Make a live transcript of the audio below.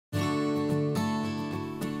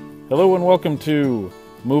Hello and welcome to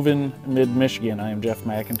Movin' Mid-Michigan. I am Jeff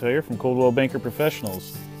McIntyre from Coldwell Banker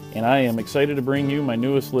Professionals, and I am excited to bring you my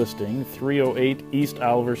newest listing, 308 East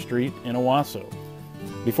Oliver Street in Owosso.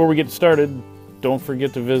 Before we get started, don't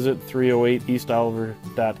forget to visit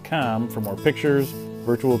 308eastoliver.com for more pictures,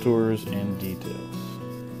 virtual tours, and details.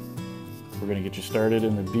 We're going to get you started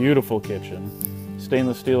in the beautiful kitchen,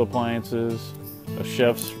 stainless steel appliances, a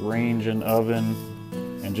chef's range and oven,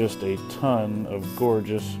 and just a ton of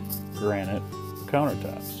gorgeous granite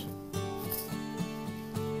countertops.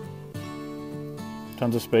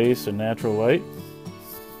 Tons of space and natural light.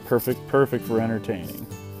 Perfect for entertaining.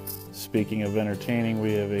 Speaking of entertaining,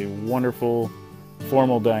 we have a wonderful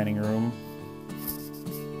formal dining room.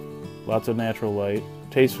 Lots of natural light,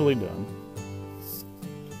 tastefully done.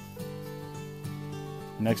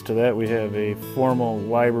 Next to that we have a formal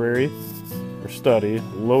library or study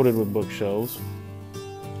loaded with bookshelves.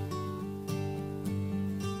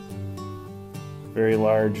 Very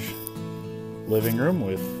large living room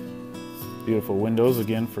with beautiful windows,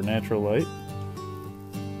 again for natural light.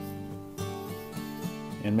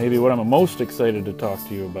 And maybe what I'm most excited to talk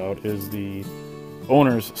to you about is the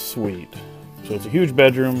owner's suite. So it's a huge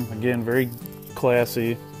bedroom, again very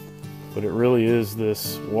classy, but it really is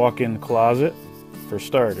this walk-in closet for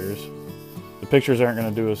starters. The pictures aren't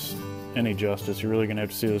going to do us any justice. You're really going to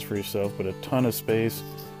have to see this for yourself, but a ton of space.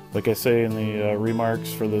 Like I say in the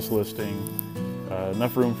remarks for this listing,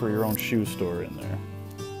 enough room for your own shoe store in there.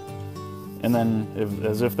 And then,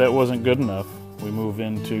 as if that wasn't good enough, we move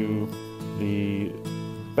into the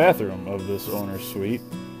bathroom of this owner's suite,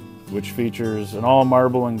 which features an all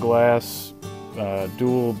marble and glass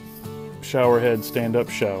dual shower head stand-up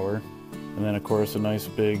shower, and then of course a nice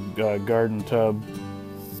big garden tub,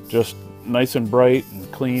 just nice and bright and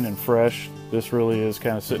clean and fresh. This really is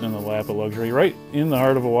kind of sitting in the lap of luxury right in the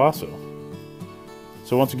heart of Owosso.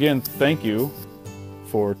 So once again, thank you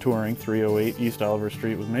for touring 308 East Oliver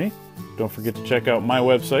Street with me. Don't forget to check out my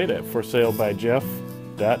website at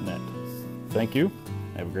forsalebyjeff.net. Thank you.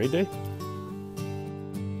 Have a great day.